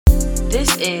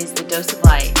This is The Dose of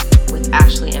Light with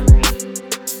Ashley Emery.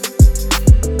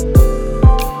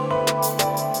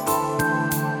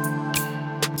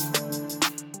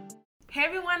 Hey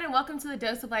everyone, and welcome to The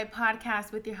Dose of Light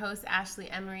podcast with your host,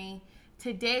 Ashley Emery.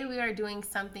 Today we are doing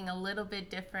something a little bit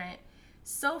different.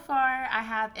 So far, I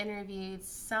have interviewed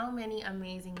so many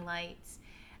amazing lights,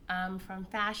 from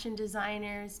fashion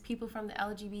designers, people from the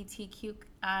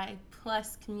LGBTQI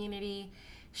plus community,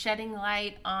 shedding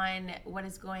light on what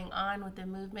is going on with the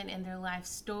movement and their life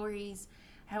stories.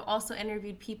 I have also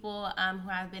interviewed people who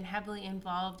have been heavily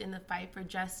involved in the fight for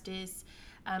justice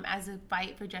as the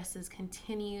fight for justice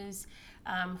continues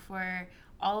for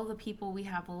all of the people we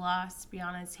have lost: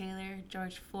 Breonna Taylor,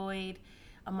 George Floyd,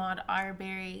 Ahmaud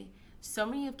Arbery, so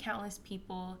many of countless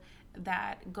people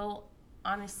that go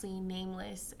honestly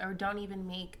nameless or don't even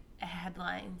make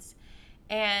headlines.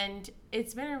 And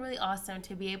it's been really awesome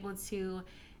to be able to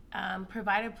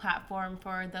provide a platform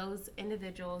for those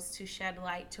individuals to shed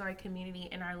light to our community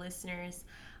and our listeners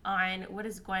on what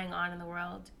is going on in the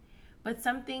world. But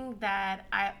something that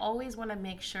I always want to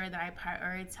make sure that I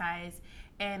prioritize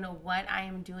in what I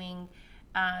am doing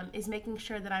is making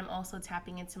sure that I'm also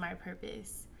tapping into my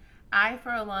purpose. I,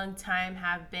 for a long time,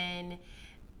 have been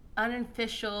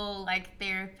unofficial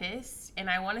therapist, and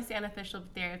I want to say unofficial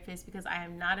therapist because I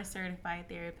am not a certified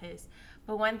therapist,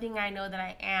 but one thing I know that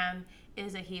I am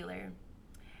is a healer.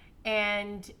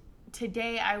 And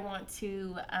today I want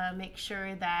to make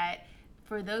sure that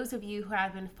for those of you who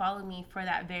have been following me for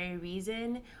that very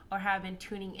reason or have been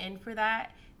tuning in for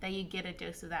that you get a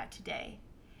dose of that today.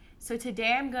 So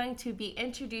today I'm going to be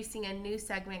introducing a new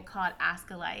segment called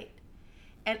Ask a Light.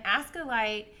 And Ask a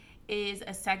Light is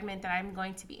a segment that I'm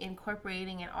going to be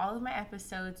incorporating in all of my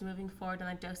episodes moving forward on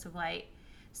A Dose of Light.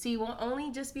 So you won't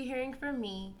only just be hearing from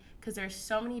me, because there's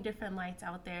so many different lights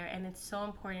out there and it's so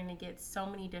important to get so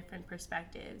many different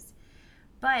perspectives.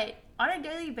 But on a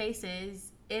daily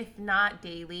basis, if not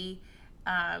daily,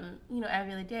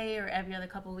 every other day or every other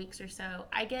couple of weeks or so,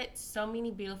 I get so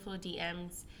many beautiful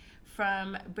DMs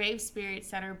from brave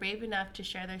spirits that are brave enough to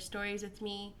share their stories with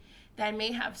me, that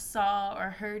may have saw or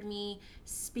heard me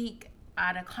speak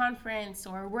at a conference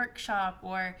or a workshop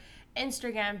or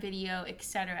Instagram video,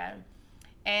 etc.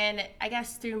 And I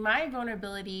guess through my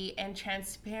vulnerability and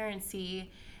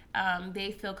transparency,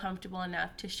 they feel comfortable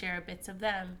enough to share bits of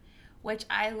them, which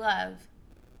I love.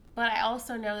 But I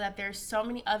also know that there's so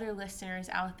many other listeners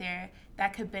out there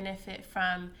that could benefit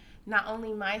from not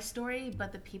only my story,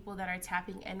 but the people that are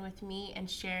tapping in with me and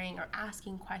sharing or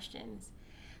asking questions.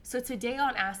 So today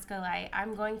on Ask a Light,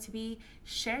 I'm going to be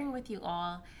sharing with you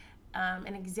all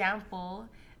an example.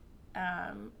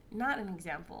 Not an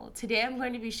example. Today I'm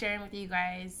going to be sharing with you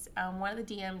guys one of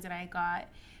the DMs that I got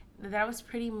that I was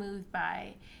pretty moved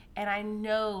by, and I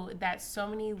know that so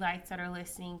many lights that are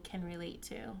listening can relate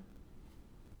to.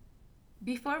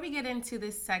 Before we get into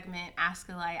this segment, Ask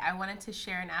a Light, I wanted to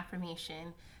share an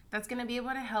affirmation that's going to be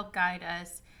able to help guide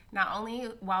us not only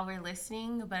while we're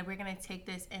listening, but we're going to take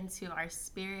this into our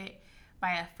spirit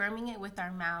by affirming it with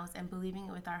our mouths and believing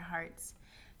it with our hearts.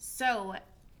 So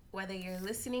whether you're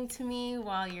listening to me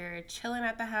while you're chilling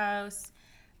at the house,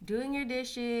 doing your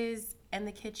dishes in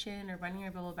the kitchen, or running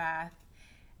your bubble bath,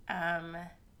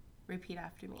 repeat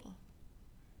after me.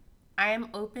 I am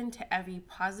open to every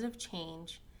positive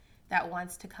change that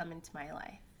wants to come into my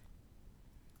life.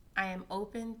 I am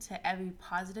open to every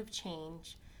positive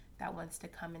change that wants to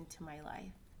come into my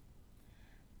life.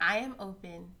 I am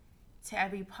open to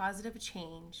every positive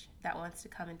change that wants to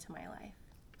come into my life.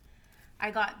 I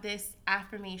got this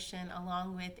affirmation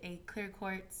along with a clear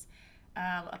quartz,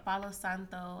 a Palo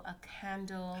Santo, a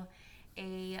candle,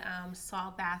 a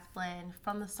salt bath blend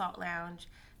from the Salt Lounge.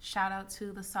 Shout out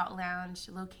to the Salt Lounge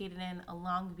located in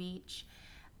Long Beach,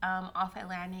 off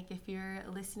Atlantic. If you're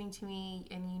listening to me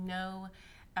and you know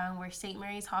where St.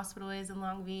 Mary's Hospital is in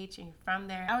Long Beach and you're from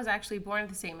there. I was actually born at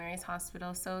the St. Mary's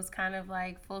Hospital, so it's kind of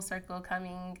like full circle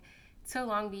coming to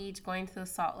Long Beach, going to the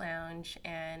Salt Lounge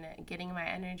and getting my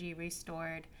energy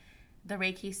restored. The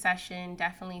Reiki session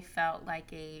definitely felt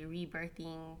like a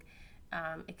rebirthing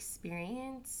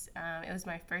experience. It was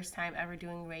my first time ever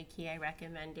doing Reiki. I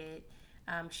recommend it.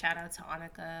 Shout out to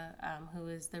Annika, who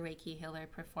is the Reiki healer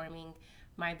performing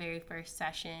my very first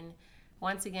session.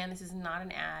 Once again, this is not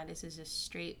an ad. This is just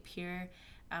straight, pure.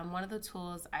 One of the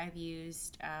tools I've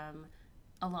used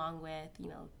along with,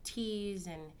 teas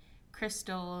and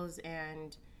crystals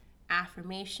and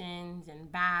affirmations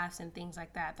and baths and things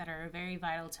like that are very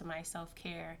vital to my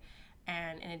self-care,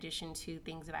 and in addition to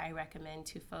things that I recommend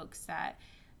to folks that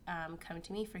come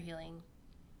to me for healing.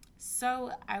 So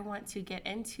I want to get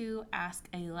into Ask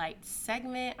a Light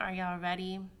segment. Are y'all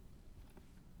ready?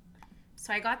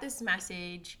 So I got this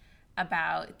message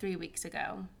about 3 weeks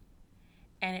ago,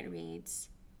 and it reads,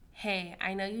 "Hey,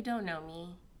 I know you don't know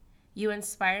me. You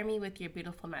inspire me with your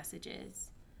beautiful messages.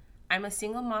 I'm a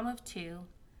single mom of 2.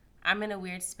 I'm in a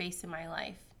weird space in my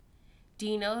life. Do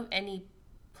you know of any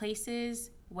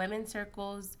places, women's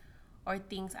circles, or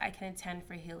things I can attend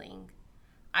for healing?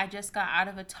 I just got out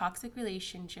of a toxic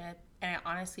relationship, and I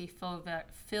honestly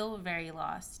feel very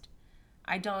lost.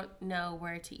 I don't know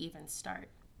where to even start."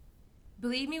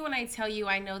 Believe me when I tell you,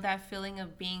 I know that feeling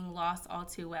of being lost all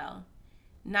too well.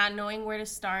 Not knowing where to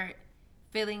start,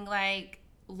 feeling like,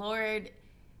 Lord,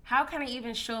 how can I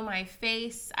even show my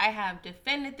face? I have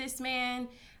defended this man.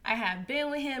 I have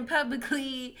been with him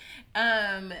publicly.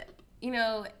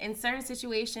 In certain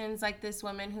situations, like this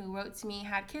woman who wrote to me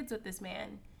had kids with this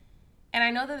man. And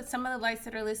I know that some of the lights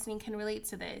that are listening can relate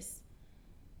to this.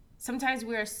 Sometimes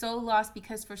we are so lost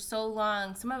because for so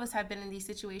long, some of us have been in these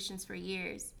situations for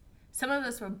years. Some of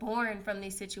us were born from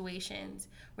these situations.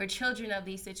 We're children of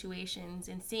these situations,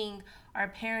 and seeing our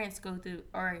parents go through,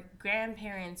 or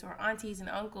grandparents, or aunties and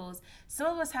uncles, some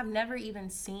of us have never even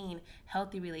seen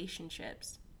healthy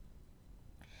relationships.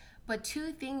 But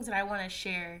 2 things that I want to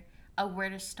share of where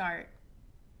to start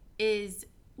is,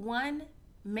 1,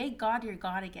 make God your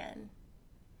God again.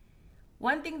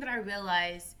 One thing that I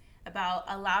realized about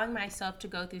allowing myself to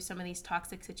go through some of these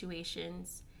toxic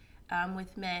situations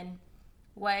with men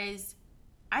was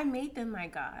I made them my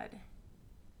God.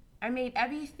 I made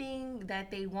everything that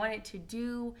they wanted to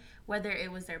do, whether it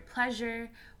was their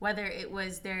pleasure, whether it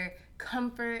was their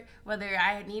comfort, whether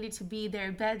I needed to be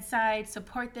their bedside,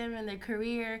 support them in their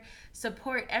career,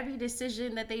 support every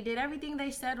decision that they did. Everything they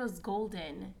said was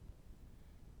golden.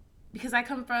 Because I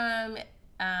come from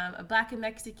a Black and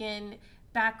Mexican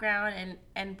background,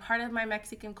 and part of my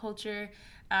Mexican culture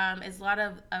is a lot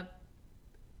of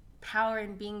power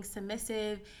and being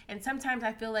submissive, and sometimes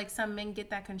I feel like some men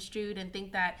get that construed and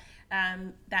think that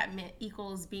that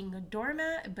equals being a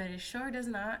doormat, but it sure does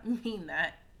not mean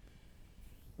that.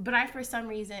 But I, for some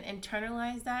reason,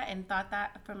 internalized that and thought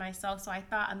that for myself. So I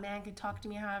thought a man could talk to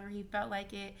me however he felt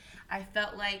like it. I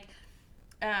felt like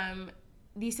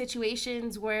these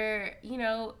situations were,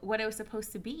 what it was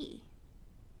supposed to be.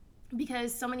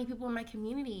 Because so many people in my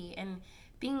community and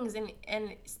things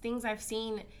I've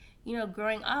seen,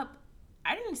 growing up,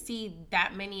 I didn't see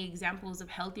that many examples of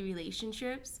healthy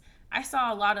relationships. I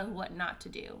saw a lot of what not to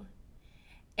do.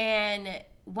 And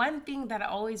one thing that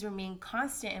always remained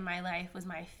constant in my life was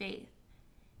my faith.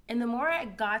 And the more I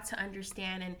got to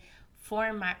understand and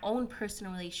form my own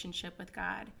personal relationship with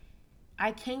God,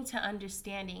 I came to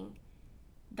understanding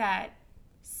that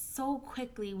so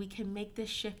quickly we can make this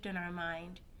shift in our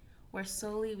mind, where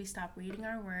slowly we stop reading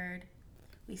our word,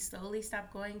 we slowly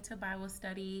stop going to Bible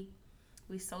study,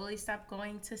 we slowly stop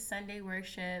going to Sunday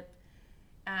worship,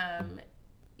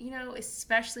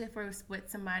 especially if we're with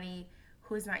somebody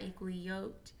who is not equally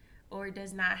yoked, or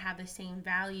does not have the same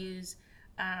values,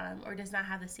 or does not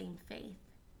have the same faith.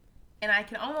 And I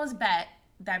can almost bet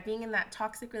that being in that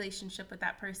toxic relationship with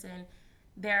that person,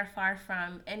 they're far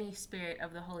from any spirit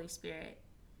of the Holy Spirit.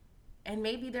 And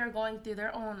maybe they're going through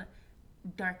their own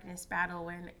darkness battle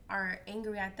and are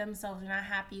angry at themselves, or not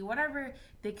happy, whatever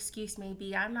the excuse may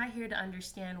be. I'm not here to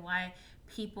understand why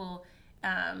people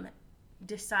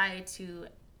decide to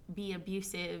be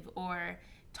abusive or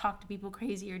talk to people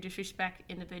crazy or disrespect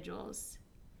individuals.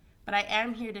 But I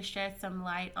am here to shed some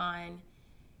light on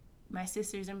my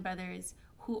sisters and brothers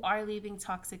who are leaving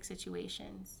toxic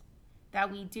situations,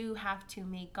 that we do have to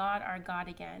make God our God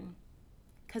again.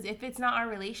 Because if it's not our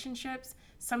relationships,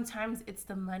 sometimes it's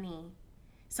the money.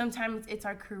 Sometimes it's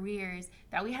our careers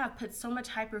that we have put so much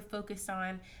hyper focus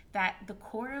on that the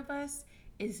core of us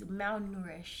is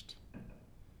malnourished.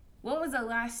 When was the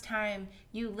last time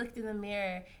you looked in the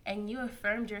mirror and you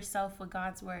affirmed yourself with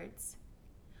God's words?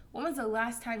 When was the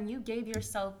last time you gave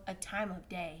yourself a time of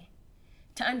day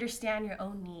to understand your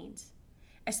own needs?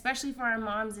 Especially for our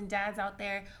moms and dads out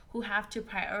there who have to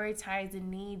prioritize the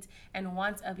needs and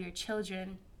wants of your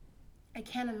children. I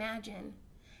can't imagine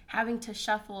having to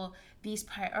shuffle these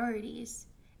priorities,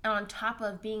 and on top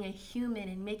of being a human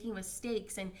and making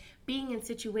mistakes and being in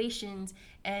situations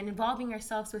and involving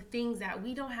ourselves with things that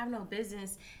we don't have no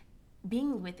business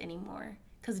being with anymore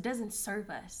because it doesn't serve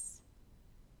us.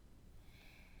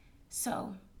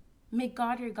 So, make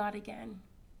God your God again.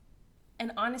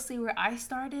 And honestly, where I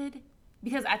started,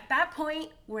 because at that point,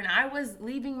 when I was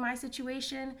leaving my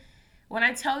situation, when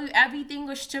I tell you everything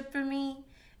was stripped from me,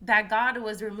 that God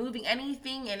was removing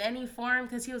anything in any form,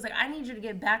 because he was like, I need you to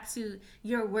get back to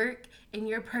your work and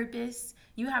your purpose.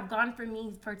 You have gone from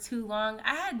me for too long.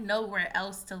 I had nowhere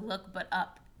else to look but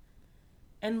up.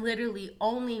 And literally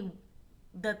only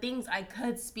the things I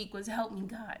could speak was help me,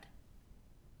 God.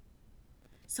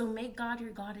 So make God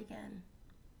your God again.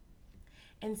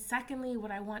 And secondly,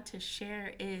 what I want to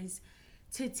share is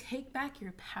to take back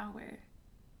your power.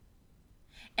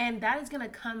 And that is going to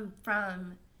come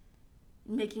from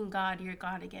making God your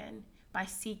God again, by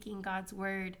seeking God's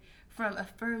word, from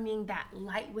affirming that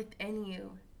light within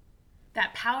you.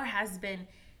 That power has been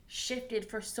shifted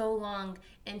for so long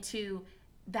into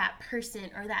that person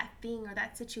or that thing or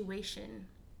that situation.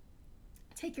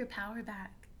 Take your power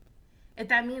back. If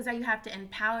that means that you have to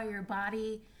empower your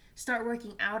body, start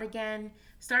working out again,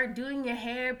 start doing your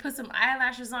hair, put some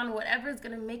eyelashes on, whatever is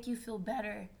going to make you feel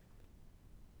better,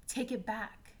 take it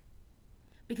back.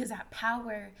 Because that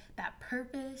power, that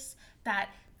purpose, that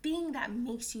thing that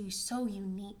makes you so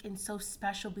unique and so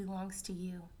special belongs to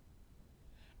you.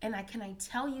 And can I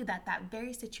tell you that that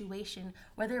very situation,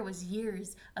 whether it was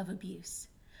years of abuse,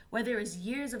 whether it was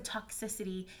years of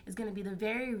toxicity, is going to be the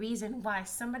very reason why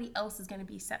somebody else is going to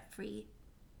be set free.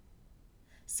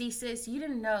 See, sis, you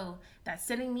didn't know that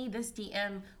sending me this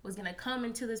DM was going to come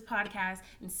into this podcast,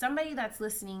 and somebody that's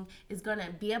listening is going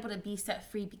to be able to be set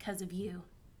free because of you.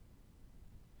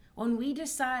 When we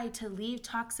decide to leave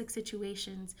toxic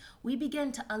situations, we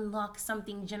begin to unlock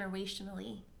something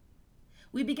generationally.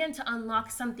 We begin to unlock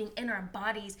something in our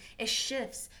bodies. It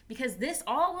shifts because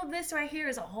all of this right here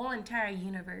is a whole entire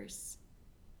universe.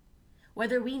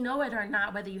 Whether we know it or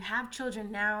not, whether you have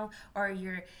children now or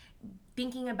you're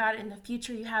thinking about it in the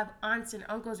future, you have aunts and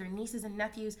uncles or nieces and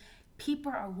nephews,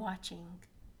 people are watching.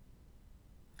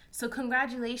 So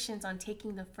congratulations on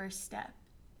taking the first step.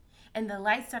 And the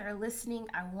lights that are listening,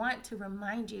 I want to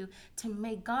remind you to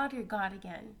make God your God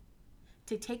again,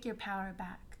 to take your power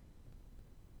back.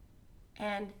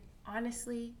 And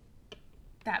honestly,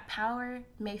 that power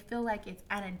may feel like it's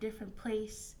at a different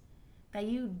place, that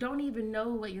you don't even know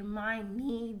what your mind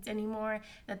needs anymore,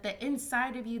 that the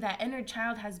inside of you, that inner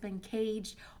child has been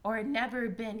caged or never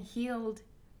been healed.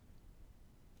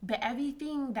 But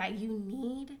everything that you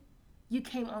need, you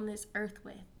came on this earth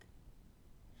with.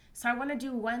 So I want to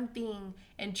do one thing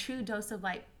in true Dose of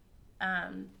Light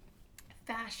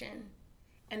fashion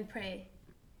and pray.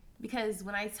 Because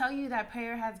when I tell you that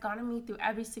prayer has gotten me through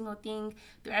every single thing,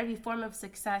 through every form of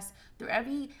success, through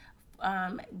every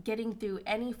getting through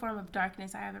any form of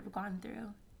darkness I have ever gone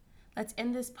through. Let's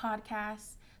end this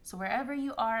podcast. So wherever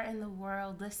you are in the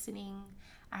world listening,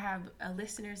 I have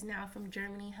listeners now from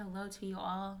Germany. Hello to you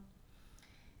all.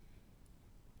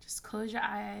 Just close your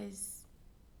eyes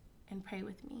and pray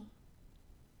with me.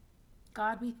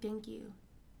 God, we thank you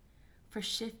for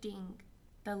shifting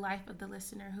the life of the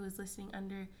listener who is listening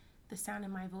under the sound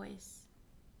of my voice.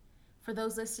 For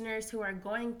those listeners who are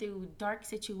going through dark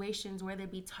situations, whether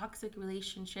it be toxic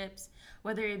relationships,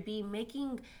 whether it be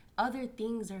making other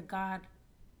things, or God,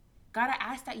 I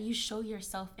ask that you show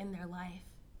yourself in their life,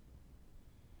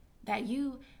 that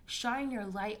you shine your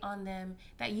light on them,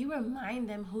 that you remind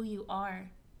them who you are,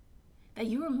 that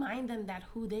you remind them that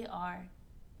who they are,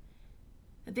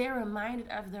 that they are reminded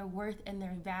of their worth and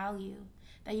their value,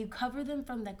 that you cover them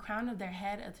from the crown of their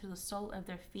head to the sole of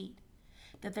their feet,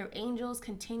 that their angels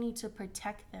continue to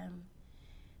protect them,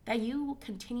 that you will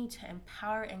continue to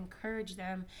empower and encourage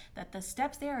them, that the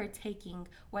steps they are taking,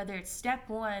 whether it's step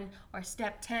 1 or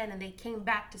step 10 and they came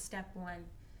back to step 1,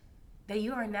 that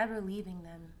you are never leaving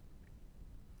them.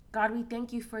 God, we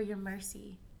thank you for your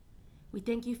mercy. We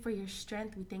thank you for your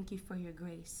strength. We thank you for your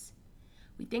grace.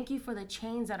 We thank you for the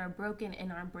chains that are broken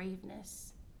in our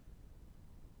braveness.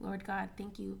 Lord God,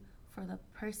 thank you for the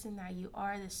person that you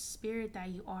are, the spirit that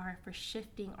you are, for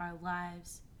shifting our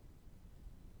lives.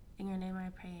 In your name I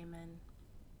pray, amen.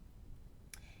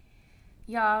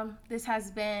 Y'all, this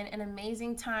has been an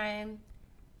amazing time.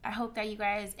 I hope that you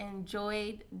guys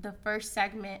enjoyed the first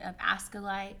segment of Ask a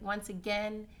Light. Once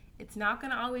again, it's not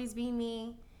going to always be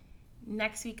me.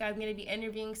 Next week, I'm going to be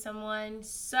interviewing someone.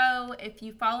 So if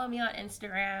you follow me on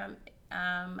Instagram,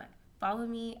 follow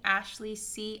me, Ashley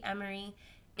C. Emery,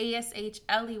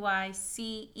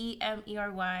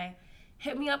 ASHLEYCEMERY.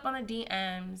 Hit me up on the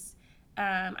DMs.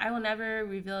 I will never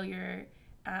reveal your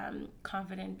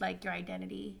your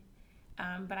identity.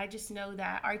 But I just know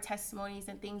that our testimonies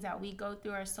and things that we go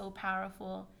through are so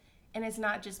powerful. And it's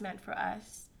not just meant for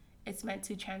us. It's meant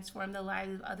to transform the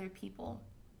lives of other people.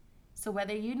 So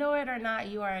whether you know it or not,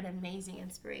 you are an amazing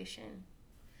inspiration.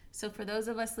 So for those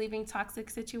of us leaving toxic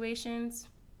situations,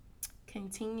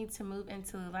 continue to move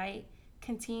into the light.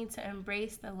 Continue to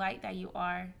embrace the light that you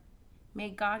are.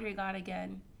 Make God your God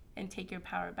again and take your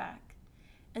power back.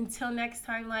 Until next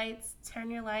time, lights, turn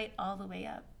your light all the way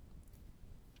up.